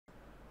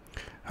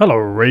Hello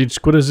Rage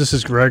Squidders, this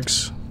is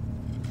Greg's.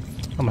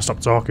 I'm gonna stop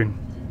talking.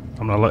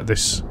 I'm gonna let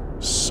this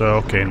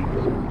soak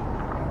in.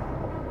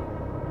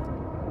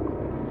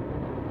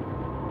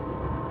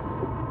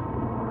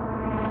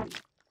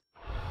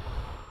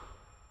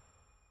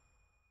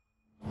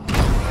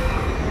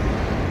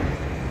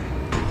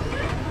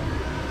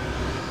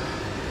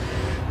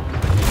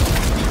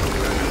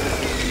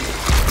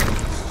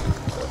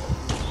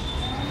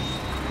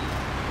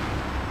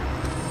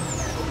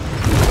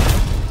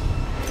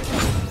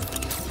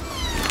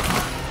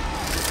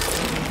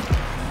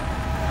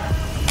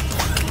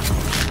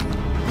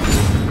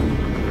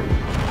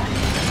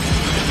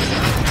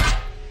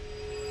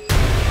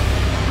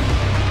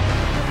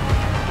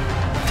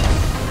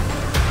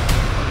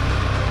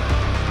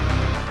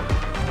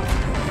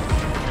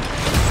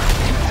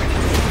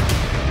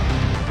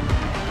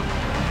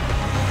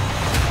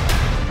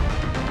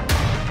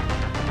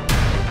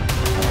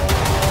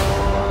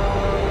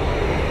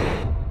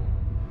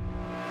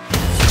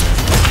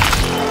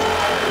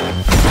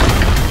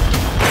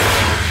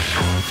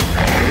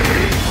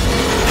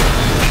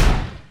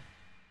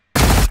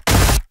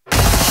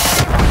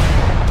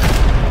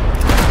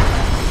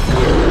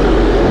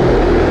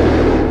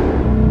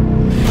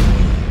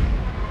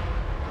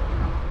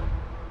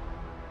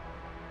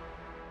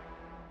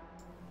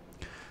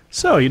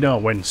 So, you know,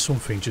 when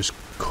something just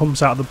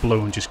comes out of the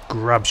blue and just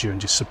grabs you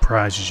and just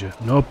surprises you.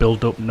 No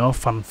build-up, no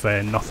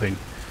fanfare, nothing.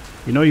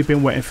 You know you've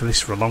been waiting for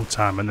this for a long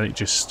time and then it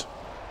just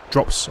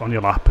drops on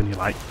your lap and you're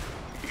like,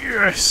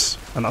 yes!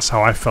 And that's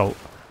how I felt.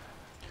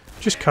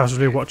 Just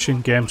casually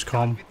watching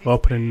Gamescom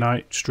opening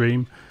night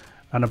stream,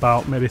 and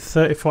about maybe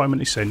 30-40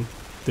 minutes in,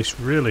 this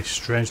really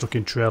strange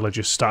looking trailer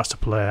just starts to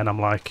play and I'm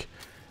like,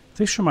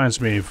 this reminds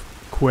me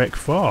of Quake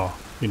 4,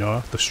 you know,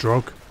 the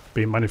Strog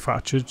being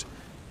manufactured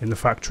in the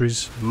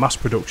factories, mass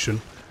production,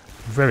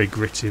 very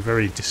gritty,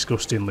 very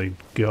disgustingly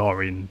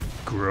gory and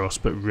gross,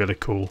 but really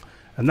cool.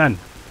 And then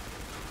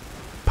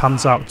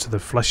pans out to the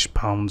flesh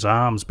pound's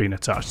arms being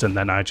attached, and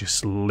then I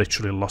just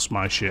literally lost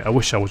my shit. I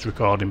wish I was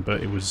recording,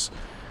 but it was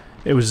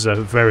a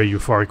very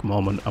euphoric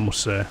moment, I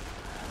must say.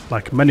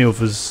 Like many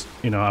others,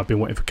 you know, I've been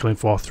waiting for Killing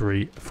Floor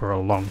 3 for a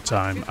long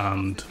time,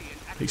 and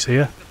it's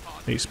here.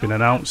 It's been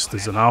announced.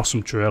 There's an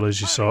awesome trailer, as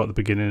you saw at the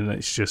beginning, and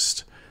it's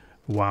just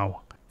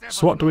wow.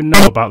 So what do we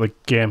know about the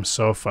game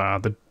so far?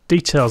 The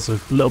details are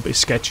a little bit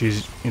sketchy,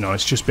 you know,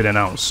 it's just been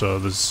announced, so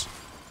there's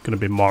going to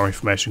be more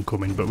information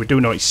coming, but we do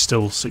know it's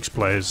still 6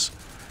 players.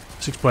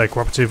 6-player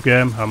cooperative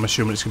game. I'm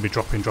assuming it's going to be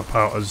drop in, drop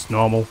out as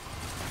normal.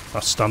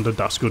 That's standard,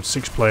 that's good.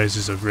 6 players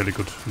is a really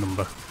good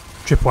number.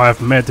 Tripwire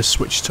have made the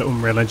switch to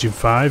Unreal Engine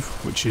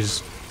 5, which is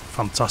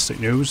fantastic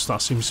news.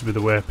 That seems to be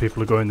the way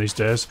people are going these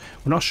days.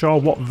 We're not sure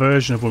what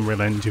version of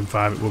Unreal Engine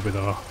 5 it will be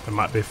though. It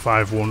might be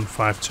 5.1,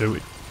 5.2.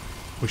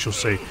 We shall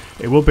see.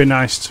 It will be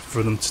nice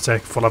for them to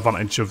take full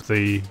advantage of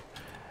the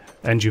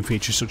engine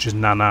features such as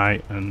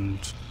Nanite and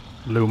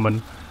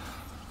Lumen,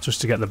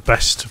 just to get the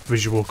best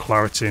visual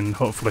clarity and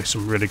hopefully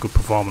some really good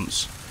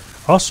performance.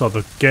 Also,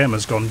 the game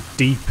has gone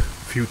deep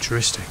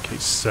futuristic.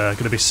 It's going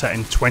to be set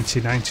in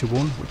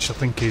 2091, which I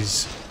think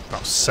is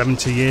about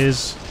 70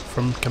 years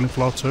from Killing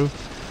Floor 2,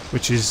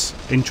 which is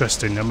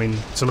interesting. I mean,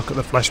 to look at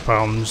the flesh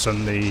pounds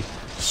and the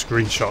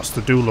screenshots,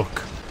 they do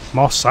look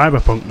more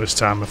cyberpunk this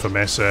time, if I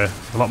may say.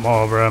 A lot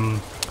more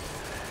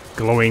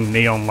glowing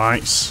neon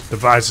lights. The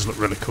visors look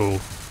really cool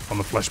on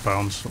the flesh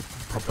pounds.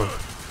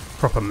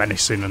 Proper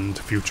menacing and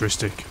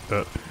futuristic.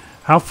 But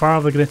how far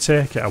are they going to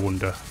take it, I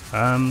wonder?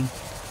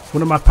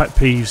 One of my pet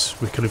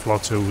peeves with Killing Floor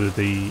 2 was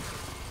the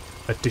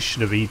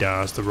addition of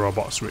EDAs, the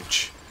robots,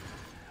 which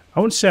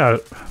I wouldn't say I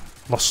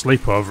lost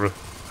sleep over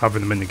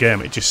having them in the game.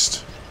 They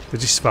just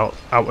felt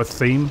out of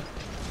theme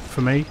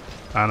for me.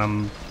 And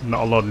I'm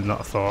not alone in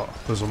that thought.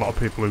 There's a lot of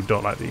people who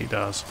don't like the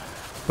EDAs,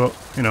 but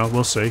you know,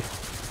 we'll see.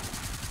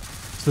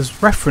 So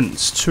there's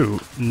reference to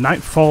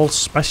Nightfall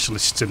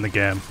specialists in the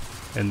game,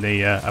 in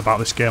the about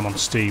this game on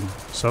Steam.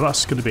 So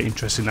that's going to be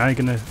interesting. Are you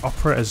going to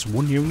operate as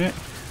one unit,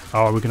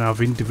 or are we going to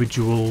have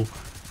individual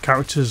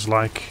characters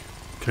like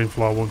Killing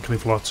Floor 1, Killing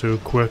Floor 2,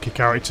 quirky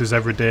characters,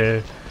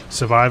 everyday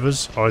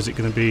survivors, or is it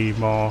going to be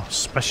more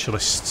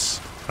specialists,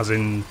 as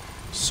in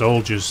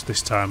soldiers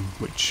this time,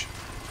 which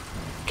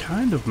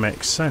kind of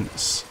makes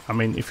sense. I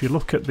mean, if you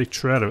look at the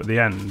trailer at the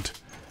end,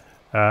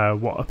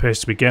 what appears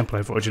to be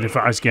gameplay footage, and if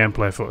that is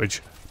gameplay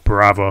footage,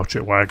 bravo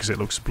Tripwire, because it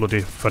looks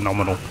bloody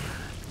phenomenal.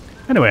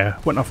 Anyway, I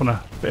went off on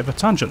a bit of a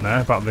tangent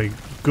there about the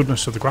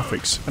goodness of the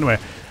graphics. Anyway,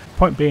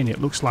 point being, it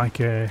looks like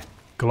a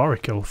glory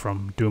kill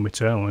from Doom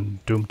Eternal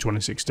and Doom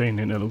 2016,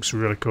 and it looks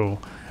really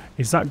cool.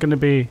 Is that going to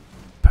be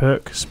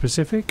perk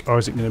specific, or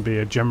is it going to be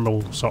a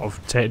general sort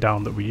of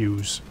takedown that we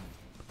use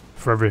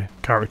for every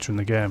character in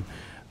the game?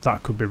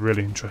 That could be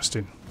really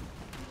interesting.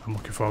 I'm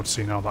looking forward to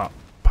seeing how that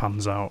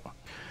pans out.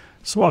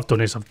 So what I've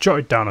done is I've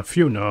jotted down a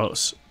few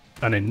notes,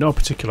 and in no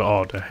particular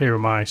order, here are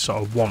my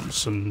sort of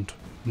wants and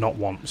not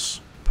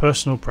wants.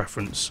 Personal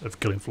preference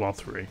of Killing Floor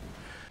 3.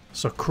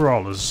 So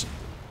crawlers,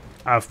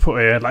 I've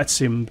put here, let's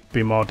see them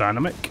be more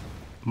dynamic,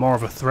 more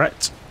of a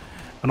threat,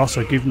 and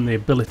also give them the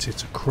ability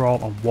to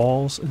crawl on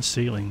walls and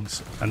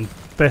ceilings, and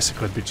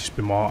basically just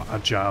be more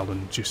agile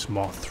and just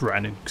more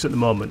threatening, because at the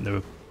moment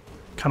they're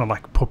kind of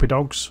like puppy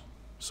dogs,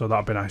 so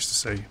that'd be nice to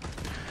see.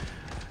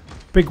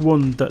 Big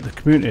one that the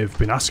community have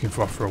been asking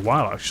for a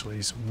while actually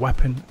is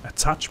weapon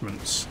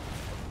attachments.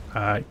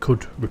 It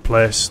could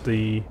replace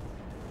the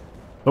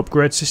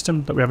upgrade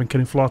system that we have in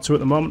Killing Floor 2 at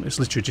the moment. It's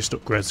literally just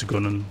upgrades the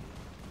gun and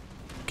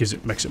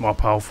makes it more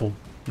powerful.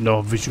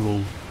 No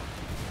visual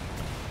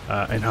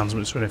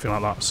enhancements or anything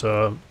like that.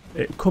 So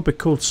it could be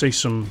cool to see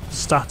some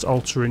stat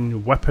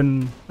altering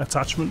weapon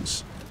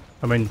attachments.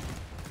 I mean,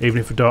 even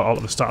if we don't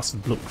alter the stats,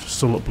 they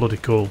still look bloody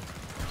cool.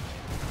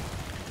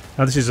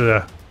 Now this is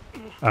an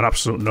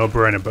absolute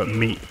no-brainer, but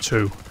Meat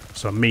 2.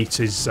 So Meat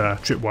is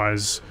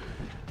Tripwire's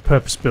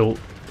purpose-built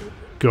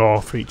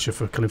gore feature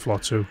for Killing Floor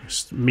 2.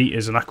 Meat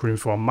is an acronym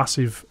for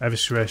Massive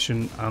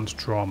Evisceration and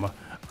Trauma,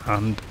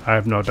 and I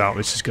have no doubt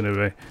this is going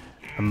to be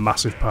a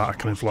massive part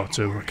of Killing Floor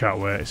 2. I can't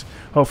wait.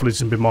 Hopefully there's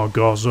going to be more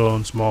gore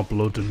zones, more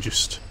blood, and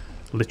just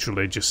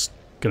literally just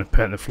going to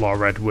paint the floor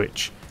red,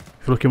 which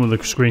if you look in one of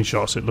the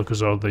screenshots it looks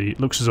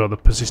as though the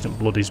persistent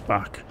blood is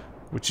back,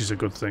 which is a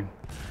good thing.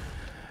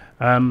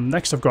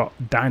 Next I've got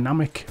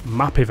dynamic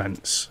map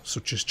events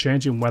such as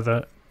changing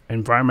weather,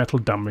 environmental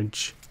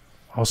damage.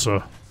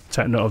 Also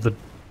take note of the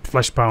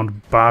fleshbound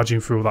barging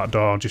through that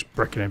door, just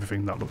breaking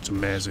everything. That looked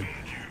amazing.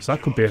 So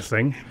that could be a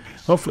thing.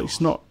 Hopefully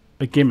it's not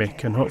a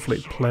gimmick, and hopefully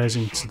it plays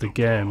into the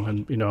game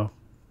and, you know,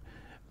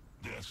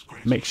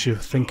 makes you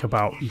think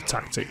about your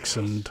tactics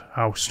and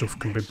how stuff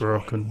can be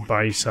broken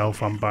by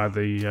yourself and by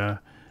the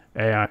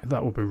AI.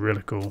 That would be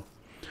really cool.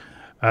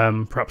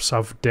 Perhaps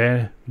have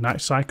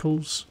day-night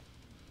cycles.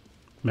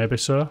 Maybe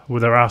so. Well,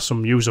 there are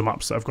some user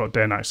maps that have got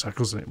day-night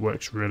cycles and it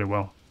works really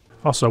well.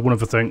 Also, one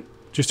other thing,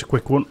 just a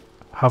quick one.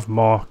 Have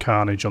more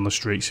carnage on the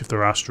streets if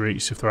there are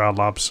streets. If there are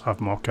labs, have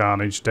more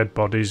carnage. Dead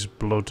bodies,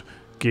 blood,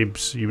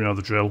 gibs, you know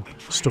the drill.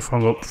 Stuff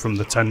hung up from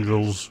the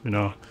tendrils, you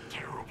know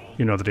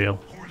the deal.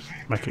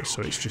 Make it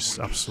so it's just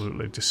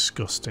absolutely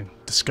disgusting.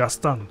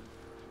 Disgusting.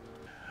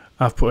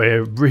 I've put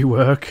a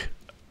rework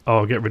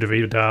or get rid of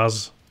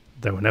EDARs.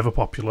 They were never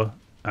popular,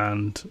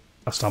 and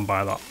I stand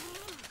by that.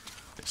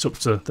 It's up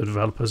to the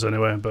developers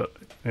anyway, but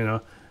you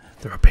know,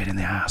 they're a pain in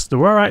the ass. They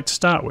were alright to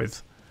start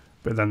with,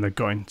 but then they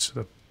got into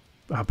the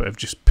habit of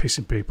just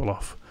pissing people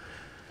off.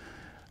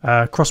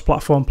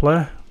 Cross-platform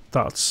play,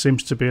 that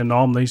seems to be a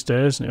norm these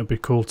days, and it would be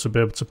cool to be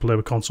able to play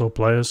with console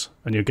players,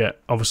 and you'll get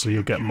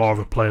more of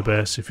a player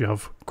base if you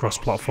have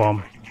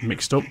cross-platform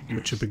mixed up,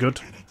 which would be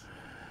good.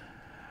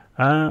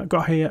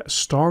 Got here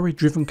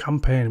story-driven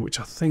campaign, which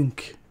I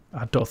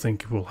don't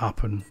think will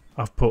happen.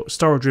 I've put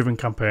story-driven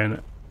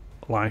campaign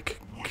like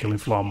Killing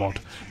Floor mod.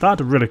 That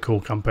had a really cool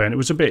campaign. It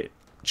was a bit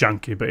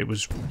janky, but it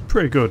was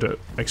pretty good at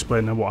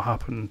explaining what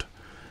happened.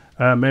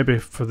 Maybe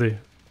for the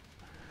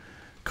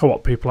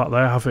co-op people out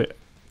there, have it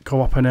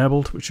co-op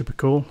enabled, which would be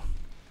cool.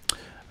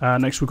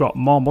 Next we've got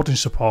more modding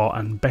support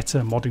and better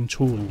modding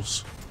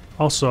tools.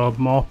 Also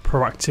more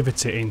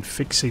proactivity in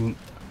fixing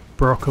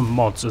broken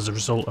mods as a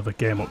result of a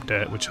game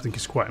update, which I think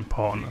is quite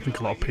important. I think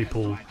a lot of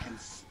people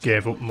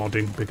gave up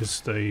modding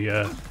because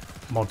the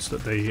mods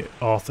that they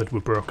authored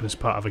were broken as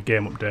part of a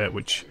game update,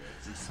 which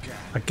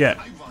I get.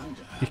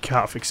 You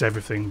can't fix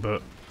everything,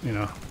 but you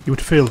know, you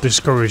would feel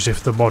discouraged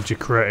if the mod you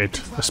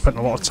created, I spent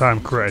a lot of time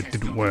creating,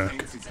 didn't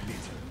work.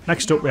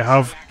 Next up we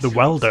have the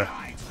welder.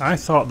 I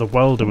thought the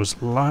welder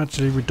was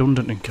largely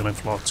redundant in Killing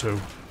Floor 2.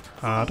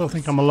 I don't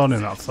think I'm alone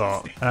in that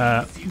thought.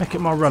 Make it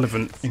more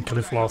relevant in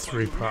Killing Floor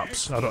 3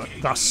 perhaps. I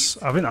think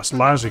that's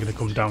largely going to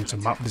come down to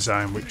map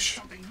design, which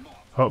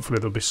hopefully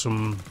there'll be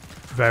some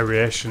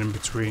variation in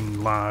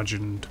between large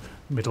and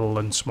middle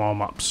and small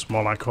maps,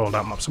 more like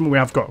holdout maps. I mean, we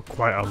have got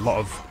quite a lot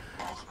of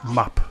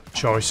map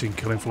choice in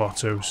Killing Floor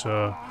 2,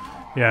 so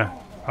yeah,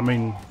 I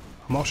mean,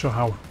 I'm not sure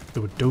how they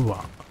would do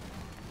that.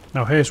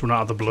 Now here's one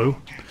out of the blue.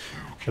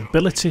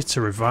 Ability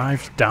to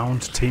revive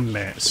downed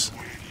teammates.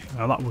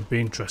 Now that would be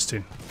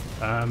interesting.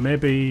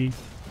 Maybe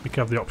we could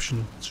have the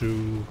option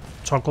to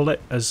toggle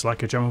it as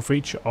like a general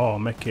feature, or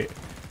make it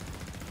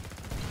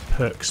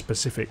perk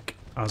specific,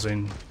 as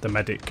in the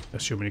medic,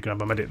 assuming you can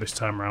have a medic this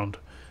time around.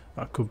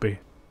 That could be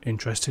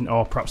interesting,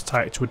 or perhaps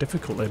tie it to a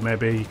difficulty.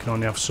 Maybe you can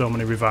only have so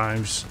many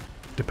revives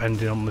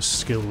depending on the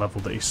skill level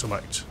that you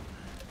select.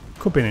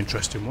 Could be an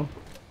interesting one.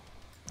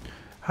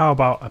 How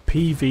about a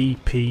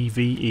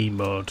PvPvE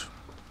mode?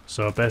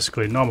 So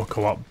basically normal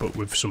co-op, but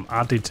with some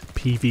added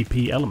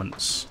PvP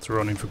elements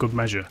thrown in for good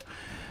measure.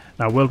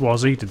 Now World War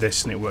Z did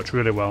this and it worked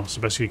really well.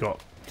 So basically you've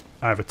got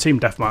either team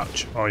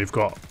deathmatch or you've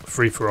got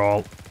free for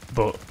all,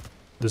 but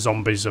the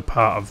zombies are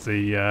part of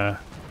the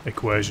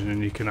equation,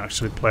 and you can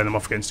actually play them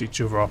off against each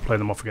other or play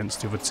them off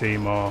against the other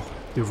team or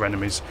the other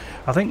enemies.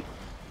 I think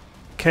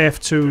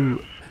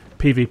KF2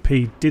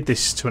 PvP did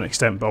this to an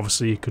extent, but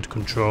obviously you could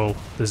control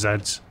the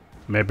Zeds.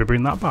 Maybe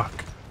bring that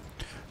back.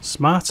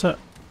 Smarter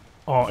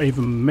or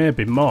even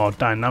maybe more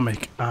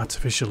dynamic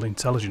artificial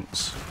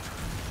intelligence.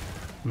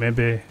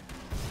 Maybe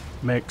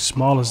make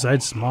smaller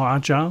Zeds more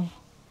agile.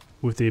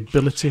 with the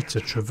ability to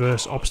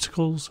traverse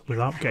obstacles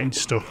without getting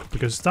stuck,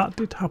 because that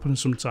did happen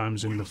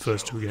sometimes in the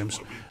first 2 games.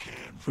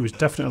 It was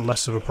definitely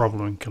less of a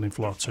problem in Killing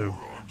Floor 2.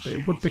 But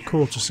it would be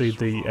cool to see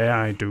the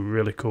AI do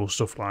really cool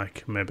stuff,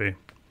 like maybe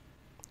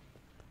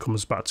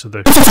comes back to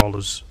the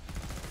crawlers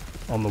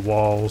on the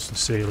walls, the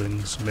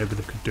ceilings. Maybe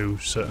they could do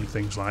certain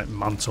things like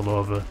mantle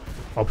over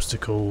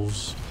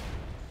obstacles,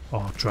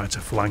 or try to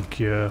flank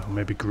you, or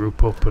maybe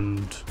group up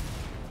and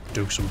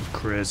do some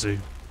crazy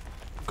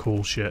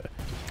cool shit.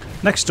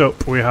 Next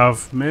up, we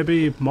have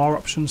maybe more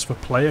options for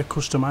player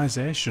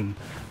customization,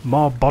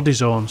 more body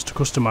zones to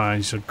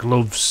customize,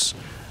 gloves,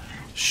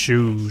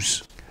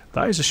 shoes.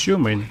 That is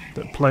assuming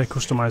that player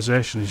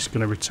customization is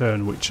going to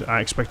return, which I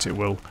expect it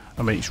will.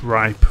 I mean, it's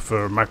ripe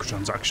for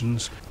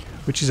microtransactions,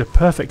 which is a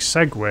perfect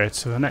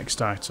segue to the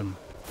next item.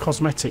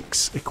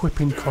 Cosmetics,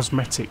 equipping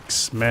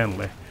cosmetics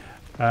mainly.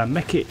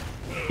 Make it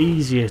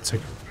easier to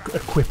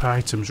equip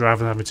items rather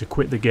than having to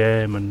quit the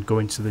game and go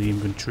into the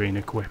inventory and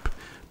equip.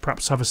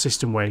 Perhaps have a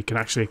system where you can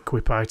actually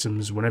equip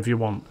items whenever you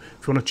want.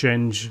 If you want to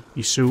change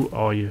your suit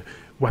or your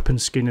weapon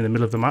skin in the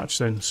middle of the match,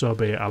 then so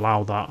be it,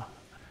 allow that.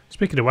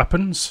 Speaking of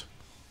weapons,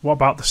 what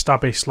about the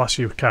stabby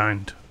slashy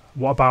kind?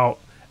 What about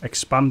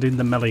expanding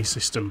the melee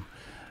system?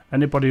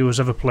 Anybody who's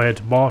ever played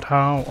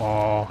Mordhau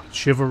or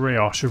Chivalry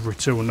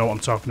 2 will know what I'm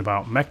talking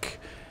about. Make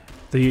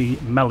the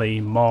melee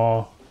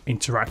more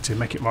interactive,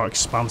 make it more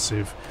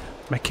expansive,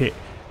 make it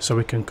so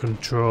we can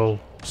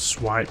control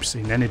swipes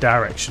in any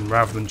direction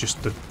rather than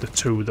just the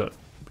 2 that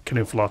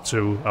Killing Floor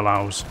 2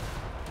 allows.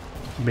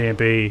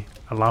 Maybe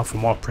allow for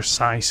more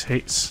precise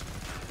hits,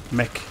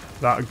 make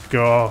that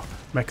go,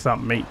 make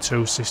that Meat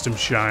 2 system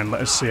shine,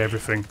 let us see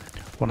everything.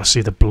 Want to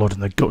see the blood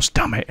and the guts,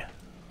 damn it.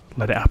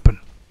 Let it happen.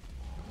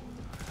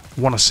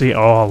 Want to see it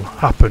all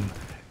happen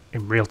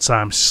in real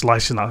time,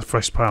 slicing that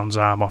Frostpound's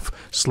arm off,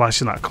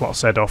 slicing that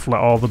Clot's head off,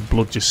 let all the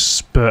blood just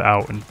spurt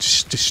out and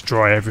just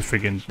destroy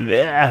everything, and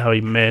yeah,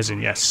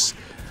 amazing, yes.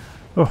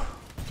 Oh.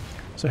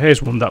 So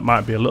here's one that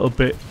might be a little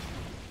bit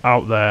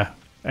out there.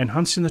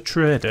 Enhancing the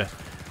trader.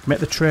 Make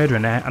the trader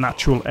an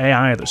actual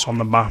AI that's on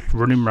the map,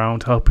 running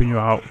around, helping you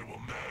out,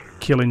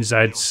 killing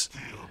Zeds.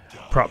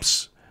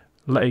 Perhaps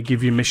let it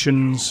give you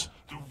missions,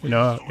 you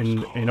know,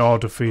 in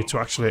order for you to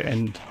actually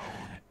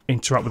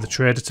interact with the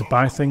trader to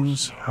buy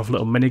things, have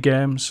little mini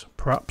games,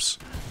 perhaps.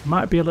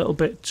 Might be a little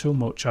bit too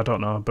much, I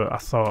don't know, but I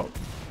thought,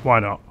 why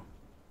not?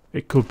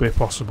 It could be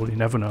possible, you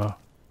never know.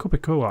 Could be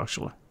cool,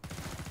 actually.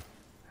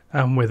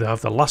 And we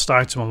have the last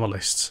item on the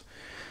list.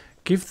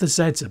 Give the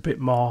Zeds a bit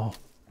more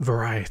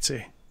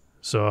variety.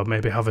 So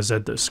maybe have a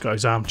Zed that's got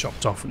his arm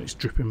chopped off and it's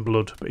dripping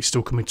blood, but he's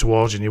still coming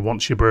towards you and he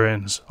wants your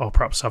brains. Or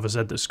perhaps have a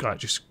Zed that's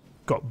just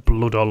got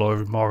blood all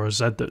over him, or a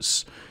Zed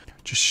that's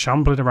just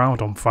shambling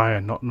around on fire,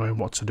 not knowing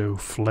what to do,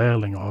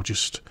 flailing, or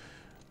just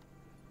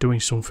doing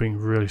something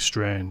really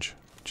strange,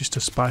 just to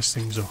spice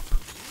things up.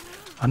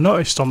 I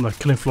noticed on the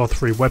Killing Floor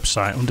 3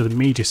 website, under the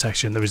media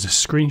section, there is a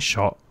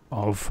screenshot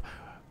of,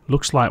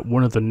 looks like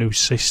one of the new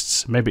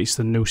cysts. Maybe it's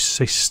the new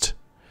cyst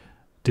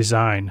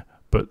design,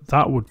 but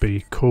that would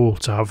be cool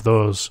to have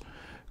those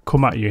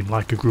come at you in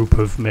like a group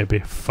of maybe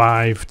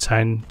 5,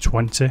 10,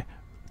 20.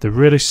 They're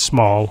really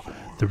small.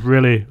 They're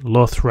really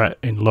low threat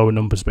in lower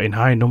numbers, but in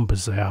high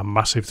numbers they are a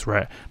massive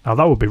threat. Now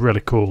that would be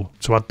really cool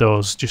to add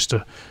those, just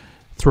to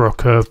throw a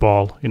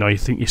curveball. You know, you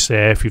think you're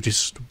safe, you've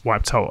just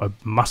wiped out a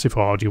massive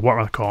horde, you walk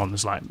around the corner,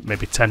 there's like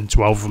maybe 10,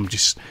 12 of them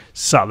just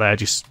sat there,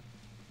 just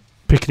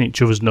picking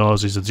each other's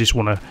noses. They just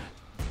want to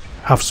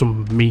have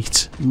some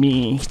meat,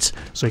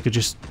 so he could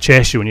just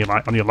chase you and you're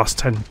like on your last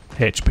 10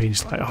 HP.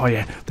 It's like, oh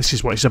yeah, this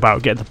is what it's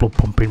about, getting the blood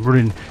pumping,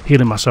 running,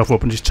 healing myself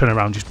up, and just turn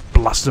around, just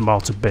blast them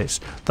all to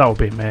bits. That would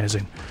be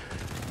amazing.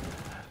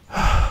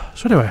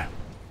 So anyway,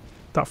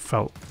 that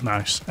felt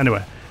nice.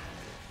 Anyway,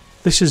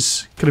 this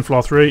is Killing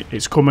Floor 3.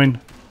 It's coming.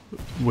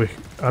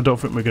 I don't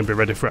think we're going to be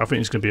ready for it. I think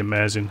it's going to be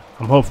amazing.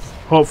 I'm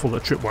hopeful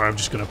that Tripwire are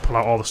just going to pull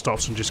out all the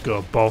stops and just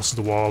go balls to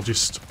the wall.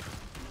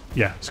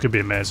 Yeah, it's going to be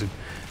amazing.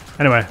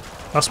 Anyway,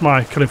 that's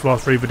my Killing Floor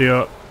 3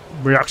 video.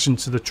 Reaction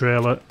to the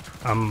trailer.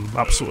 I'm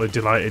absolutely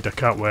delighted. I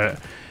can't wait.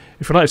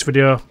 If you like this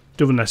video,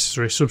 do the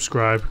necessary.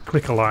 Subscribe,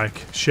 click a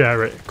like,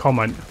 share it,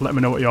 comment. Let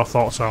me know what your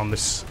thoughts are on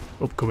this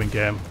upcoming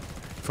game.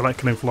 If you like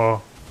Killing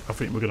Floor, I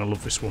think we're going to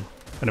love this one.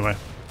 Anyway,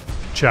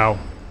 ciao.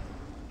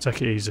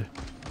 Take it easy.